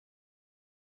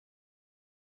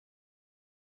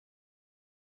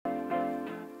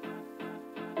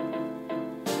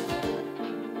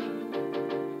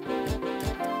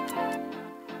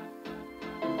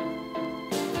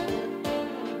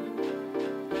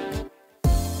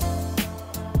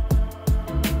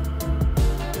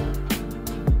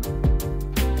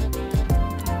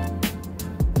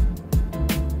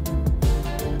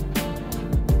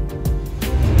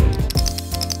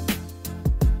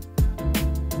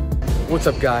What's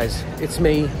up, guys? It's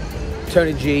me,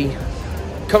 Tony G,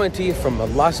 coming to you from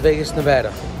Las Vegas,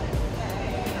 Nevada.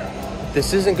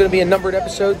 This isn't going to be a numbered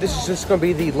episode. This is just going to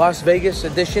be the Las Vegas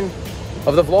edition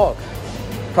of the vlog.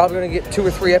 Probably going to get 2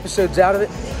 or 3 episodes out of it.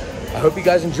 I hope you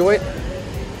guys enjoy it.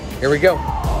 Here we go.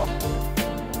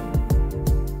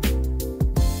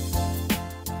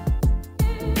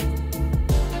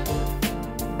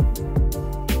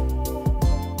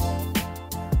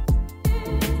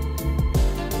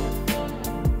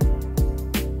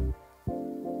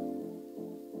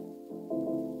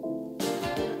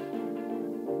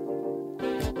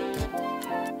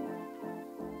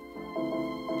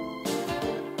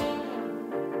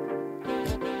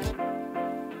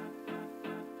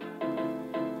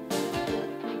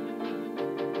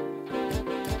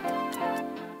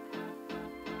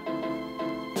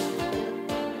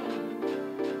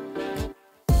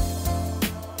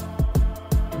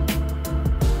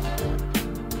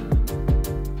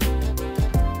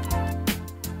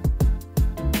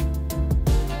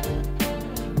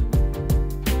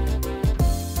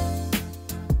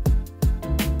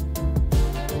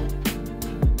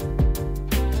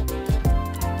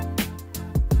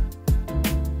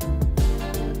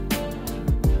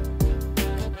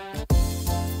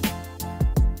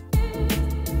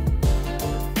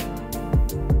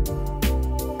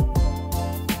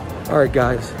 All right,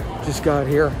 guys, just got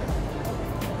here.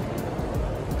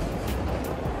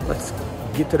 Let's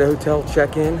get to the hotel,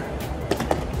 check in,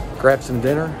 grab some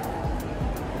dinner,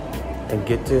 and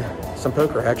get to some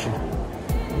poker action.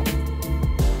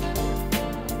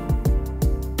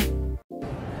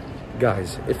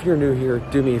 Guys, if you're new here,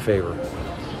 do me a favor.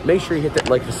 Make sure you hit that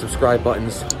like and subscribe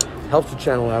buttons. Helps the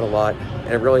channel out a lot,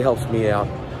 and it really helps me out.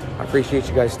 I appreciate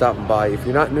you guys stopping by. If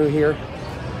you're not new here,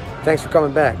 thanks for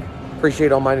coming back.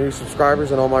 Appreciate all my new subscribers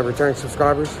and all my returning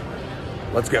subscribers.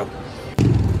 Let's go. All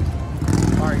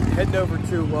right, heading over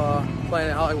to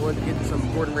Planet Hollywood to get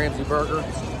some Gordon Ramsay burger.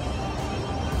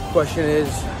 Question is,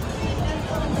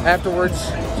 afterwards,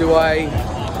 do I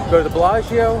go to the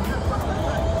Bellagio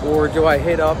or do I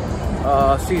hit up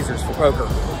Caesars for poker?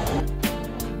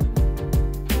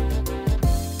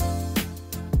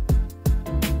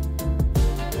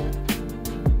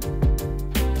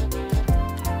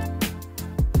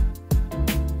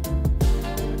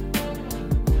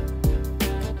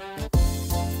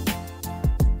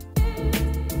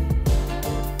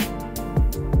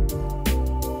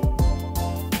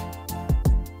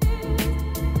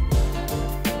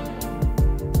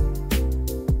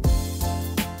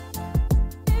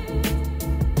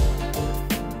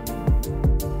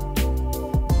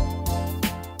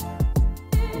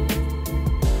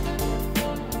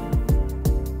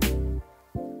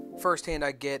 First hand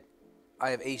I get,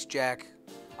 I have ace jack,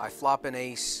 I flop an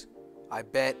ace, I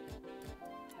bet,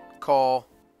 call,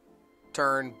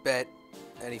 turn, bet,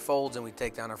 and he folds and we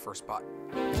take down our first pot.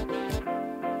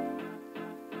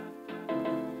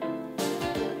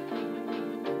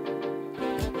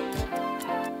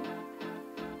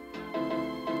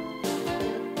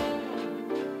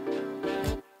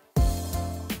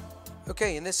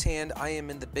 Okay, in this hand I am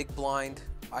in the big blind.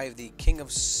 I have the king of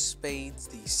spades,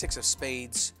 the 6 of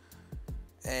spades,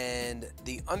 and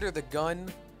the under the gun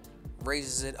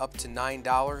raises it up to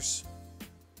 $9.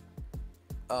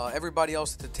 Everybody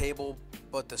else at the table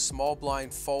but the small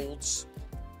blind folds,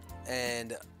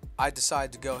 and I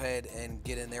decide to go ahead and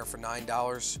get in there for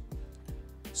 $9.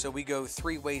 So we go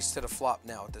 3 ways to the flop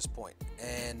now at this point,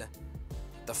 and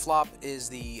the flop is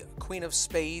the queen of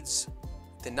spades,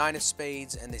 the 9 of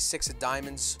spades, and the 6 of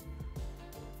diamonds.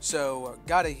 So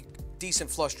got a decent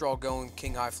flush draw going,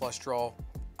 king high flush draw.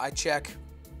 I check,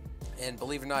 and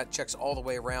believe it or not, it checks all the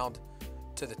way around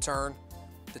to the turn.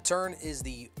 The turn is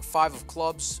the 5 of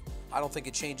clubs. I don't think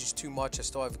it changes too much. I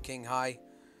still have a king high.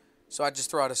 So I just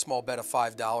throw out a small bet of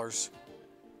 $5.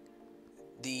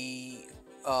 The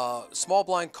small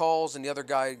blind calls and the other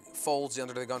guy folds, the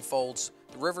under the gun folds.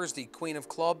 The river is the queen of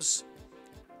clubs.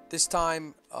 This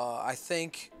time, I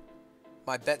think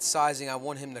my bet sizing, I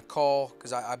want him to call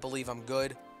because I believe I'm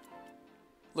good.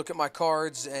 Look at my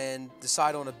cards and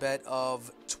decide on a bet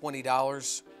of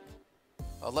 $20.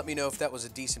 Let me know if that was a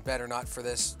decent bet or not for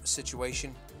this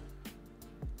situation.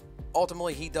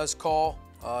 Ultimately, he does call,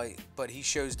 but he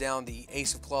shows down the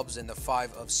ace of clubs and the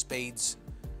 5 of spades,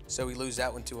 so we lose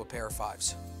that one to a pair of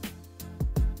 5s.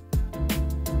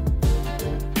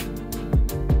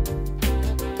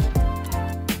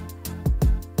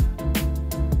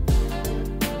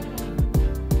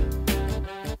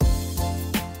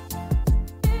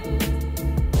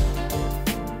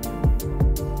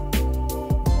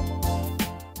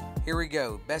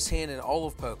 go. Best hand in all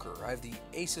of poker. I have the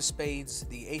ace of spades,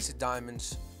 the ace of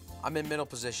diamonds. I'm in middle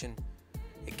position.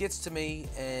 It gets to me,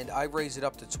 and I raise it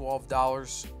up to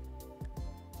 $12.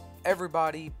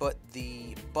 Everybody but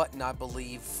the button, I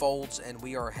believe, folds, and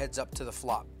we are heads up to the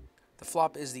flop. The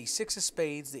flop is the six of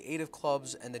spades, the eight of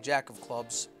clubs, and the jack of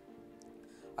clubs.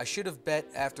 I should have bet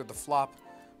after the flop,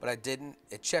 but I didn't.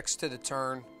 It checks to the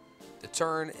turn. The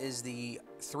turn is the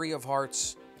three of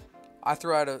hearts. I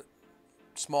threw out a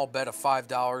small bet of $5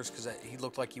 because he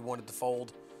looked like he wanted to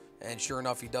fold, and sure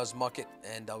enough, he does muck it,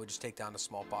 and I would just take down a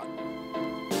small pot.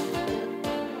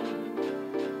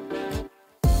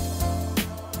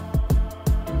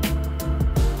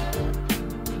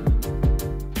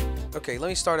 Okay, let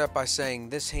me start out by saying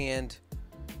this hand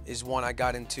is one I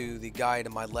got into the guy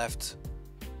to my left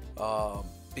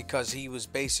because he was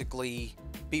basically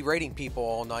berating people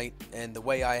all night, and the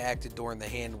way I acted during the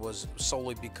hand was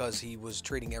solely because he was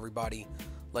treating everybody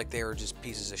like they were just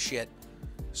pieces of shit.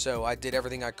 So I did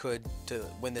everything I could to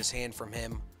win this hand from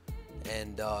him,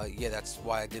 and yeah, that's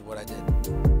why I did what I did.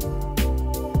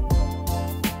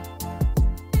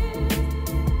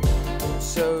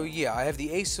 So yeah, I have the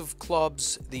ace of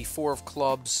clubs, the four of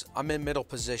clubs. I'm in middle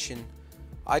position.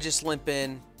 I just limp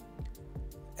in,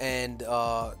 and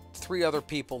three other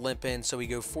people limp in, so we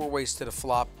go four ways to the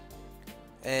flop.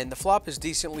 And the flop is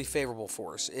decently favorable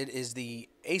for us. It is the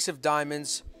ace of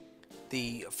diamonds,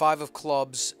 the five of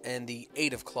clubs, and the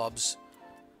eight of clubs.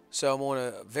 So I'm on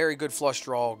a very good flush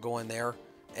draw going there,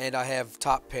 and I have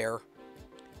top pair.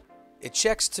 It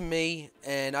checks to me,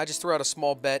 and I just threw out a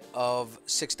small bet of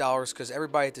 $6 because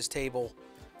everybody at this table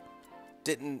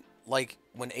didn't like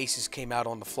when aces came out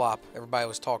on the flop. Everybody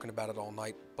was talking about it all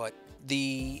night, but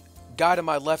the guy to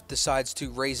my left decides to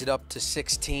raise it up to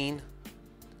 16.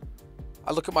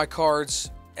 I look at my cards.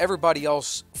 Everybody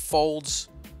else folds,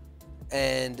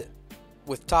 and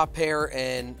with top pair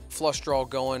and flush draw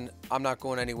going, I'm not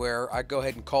going anywhere. I go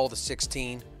ahead and call the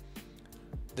 16.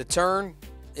 The turn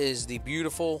is the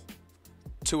beautiful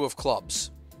two of clubs.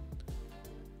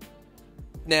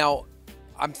 Now,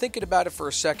 I'm thinking about it for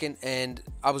a second, and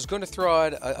I was going to throw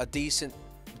out a decent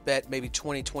bet, maybe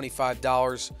 $20,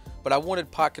 $25, but I wanted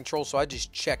pot control, so I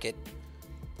just check it.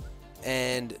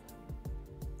 And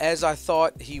as I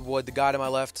thought he would, the guy to my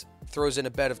left throws in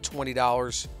a bet of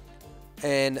 $20,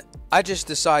 and I just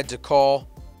decide to call.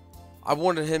 I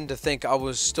wanted him to think I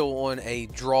was still on a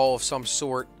draw of some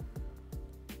sort,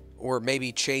 or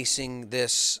maybe chasing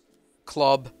this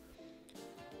club.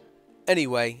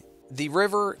 Anyway, the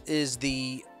river is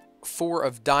the four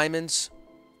of diamonds.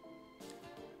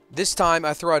 This time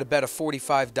I throw out a bet of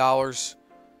 $45,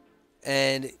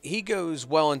 and he goes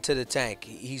well into the tank.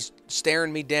 He's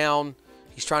staring me down.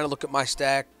 He's trying to look at my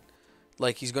stack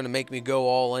like he's going to make me go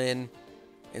all in,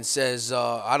 and says,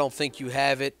 I don't think you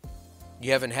have it.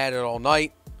 You haven't had it all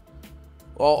night.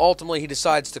 Well, ultimately he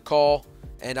decides to call,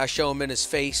 and I show him in his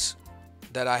face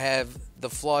that I have the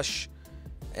flush,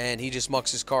 and he just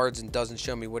mucks his cards and doesn't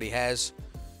show me what he has.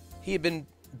 He had been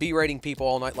berating people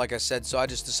all night, like I said, so I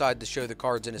just decided to show the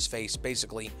cards in his face,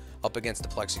 basically up against the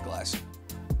plexiglass.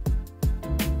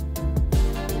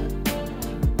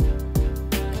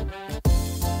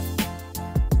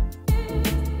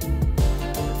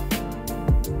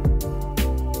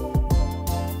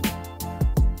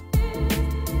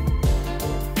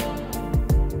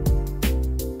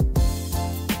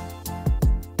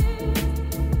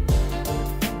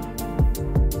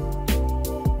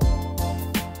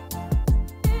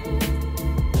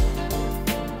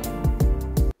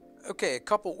 Okay, a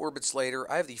couple orbits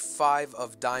later, I have the five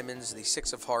of diamonds, the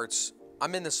six of hearts.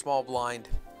 I'm in the small blind.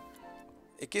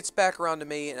 It gets back around to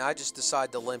me, and I just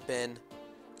decide to limp in.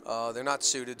 They're not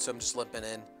suited, so I'm just limping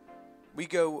in. We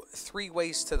go three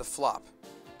ways to the flop.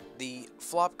 The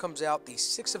flop comes out the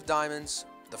six of diamonds,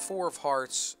 the four of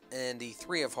hearts, and the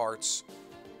three of hearts.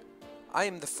 I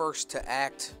am the first to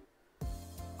act.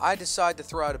 I decide to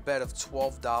throw out a bet of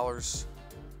 $12.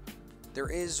 There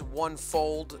is one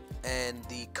fold, and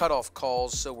the cutoff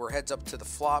calls, so we're heads up to the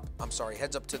flop. I'm sorry,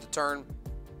 heads up to the turn.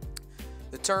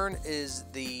 The turn is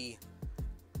the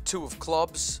two of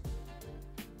clubs.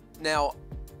 Now,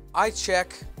 I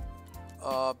check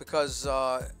because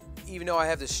even though I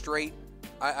have the straight,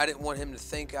 I didn't want him to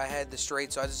think I had the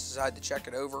straight, so I just decided to check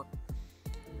it over.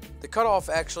 The cutoff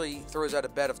actually throws out a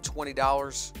bet of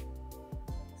 $20,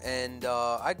 and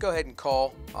I'd go ahead and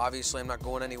call. Obviously, I'm not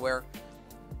going anywhere.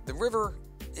 The river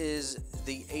is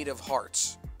the eight of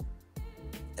hearts,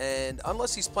 and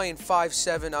unless he's playing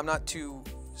 5-7, I'm not too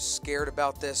scared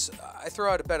about this. I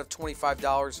throw out a bet of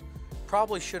 $25.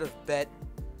 Probably should have bet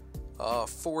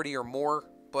 40 or more,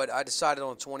 but I decided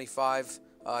on 25.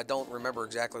 I don't remember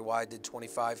exactly why I did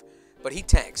 25, but he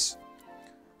tanks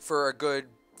for a good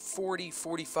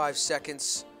 40-45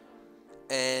 seconds,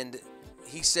 and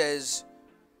he says,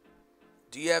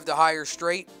 "Do you have the higher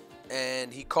straight?"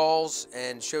 And he calls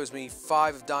and shows me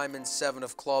 5 of diamonds, 7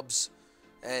 of clubs,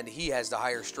 and he has the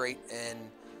higher straight and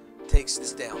takes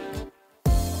this down.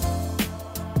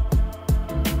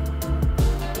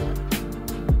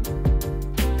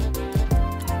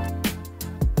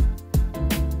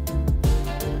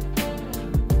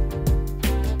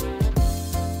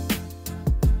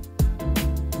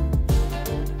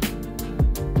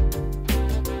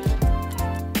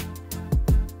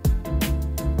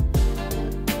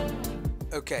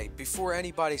 Okay, before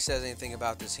anybody says anything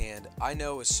about this hand, I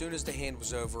know as soon as the hand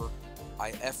was over,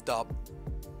 I effed up,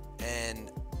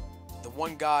 and the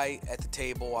one guy at the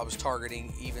table I was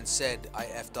targeting even said I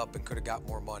effed up and could have got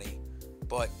more money,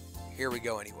 but here we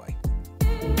go anyway.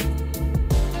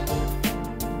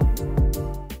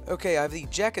 Okay, I have the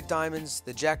Jack of Diamonds,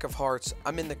 the Jack of Hearts.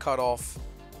 I'm in the cutoff.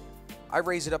 I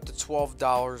raise it up to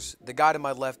 $12. The guy to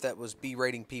my left that was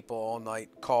berating people all night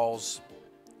calls.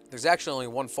 There's actually only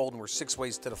one fold, and we're 6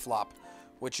 ways to the flop,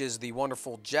 which is the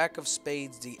wonderful Jack of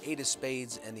Spades, the 8 of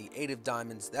Spades, and the 8 of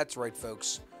Diamonds. That's right,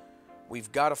 folks. We've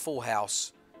got a full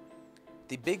house.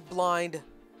 The big blind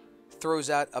throws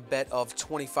out a bet of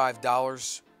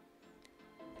 $25,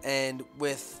 and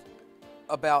with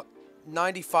about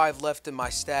 95 left in my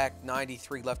stack,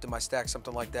 93 left in my stack,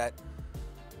 something like that,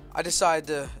 I decided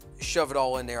to shove it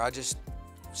all in there. I just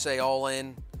say all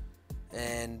in,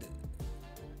 and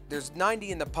there's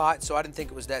 90 in the pot, so I didn't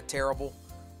think it was that terrible.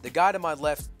 The guy to my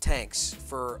left tanks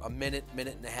for a minute,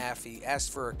 minute and a half. He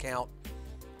asked for a count,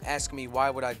 asked me why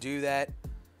would I do that,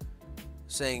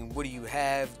 saying, what do you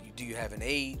have? Do you have an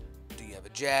 8? Do you have a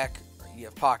jack? Or you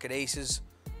have pocket aces?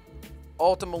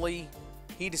 Ultimately,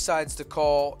 he decides to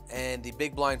call, and the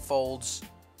big blind folds,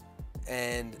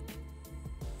 and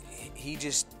he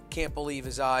just can't believe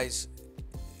his eyes.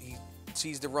 He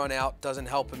sees the run out, doesn't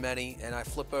help him any, and I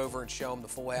flip over and show him the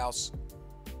full house,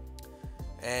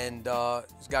 and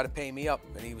he's got to pay me up,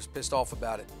 and he was pissed off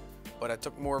about it. But I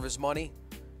took more of his money,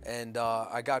 and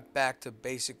I got back to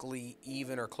basically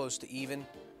even or close to even,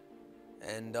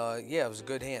 and yeah, it was a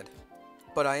good hand.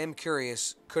 But I am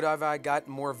curious, could I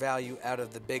gotten more value out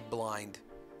of the big blind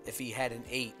if he had an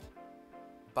 8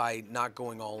 by not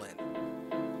going all in?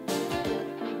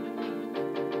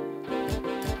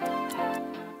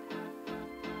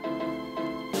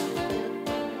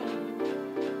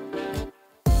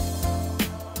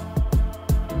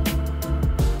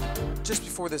 Just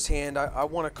before this hand, I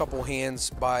won a couple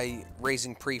hands by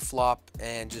raising pre-flop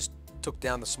and just took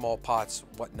down the small pots,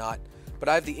 whatnot. But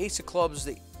I have the ace of clubs,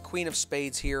 the queen of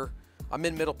spades here. I'm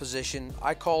in middle position.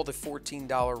 I called a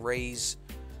 $14 raise,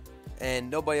 and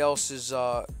nobody else is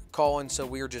calling, so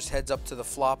we were just heads up to the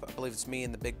flop. I believe it's me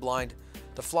and the big blind.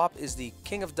 The flop is the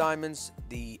king of diamonds,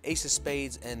 the ace of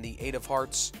spades, and the 8 of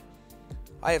hearts.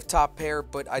 I have top pair,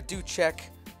 but I do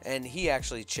check, and he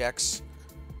actually checks.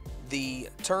 The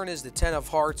turn is the 10 of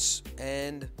hearts,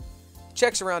 and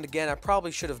checks around again. I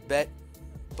probably should have bet,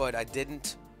 but I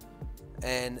didn't.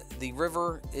 And the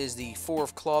river is the 4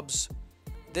 of clubs.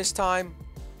 This time,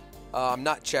 I'm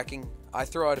not checking. I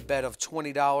throw out a bet of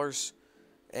 $20,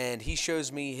 and he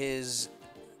shows me his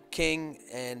king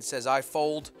and says I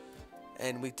fold,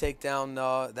 and we take down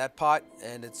that pot,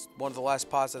 and it's one of the last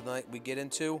pots of the night we get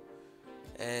into,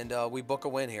 and we book a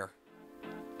win here.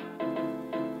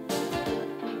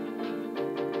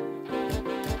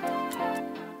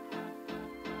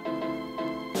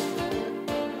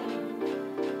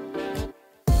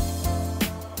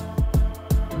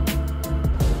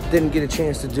 Didn't get a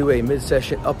chance to do a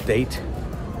mid-session update,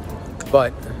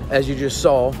 but as you just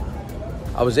saw,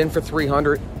 I was in for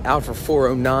 300, out for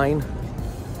 409.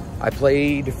 I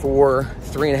played for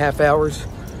 3.5 hours,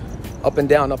 up and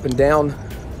down, up and down.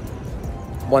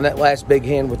 Won that last big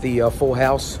hand with the full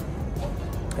house,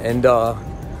 and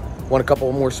won a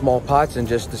couple more small pots, and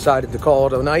just decided to call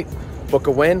it a night, book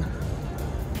a win.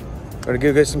 Gonna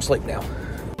go get some sleep now.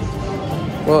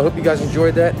 Well, I hope you guys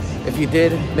enjoyed that. If you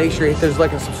did, make sure you hit those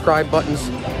like and subscribe buttons.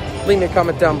 Leave me a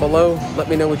comment down below. Let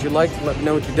me know what you liked. Let me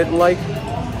know what you didn't like.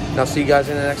 And I'll see you guys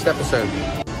in the next episode.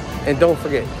 And don't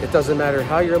forget, it doesn't matter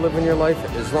how you're living your life,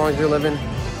 as long as you're living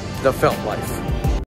the felt life.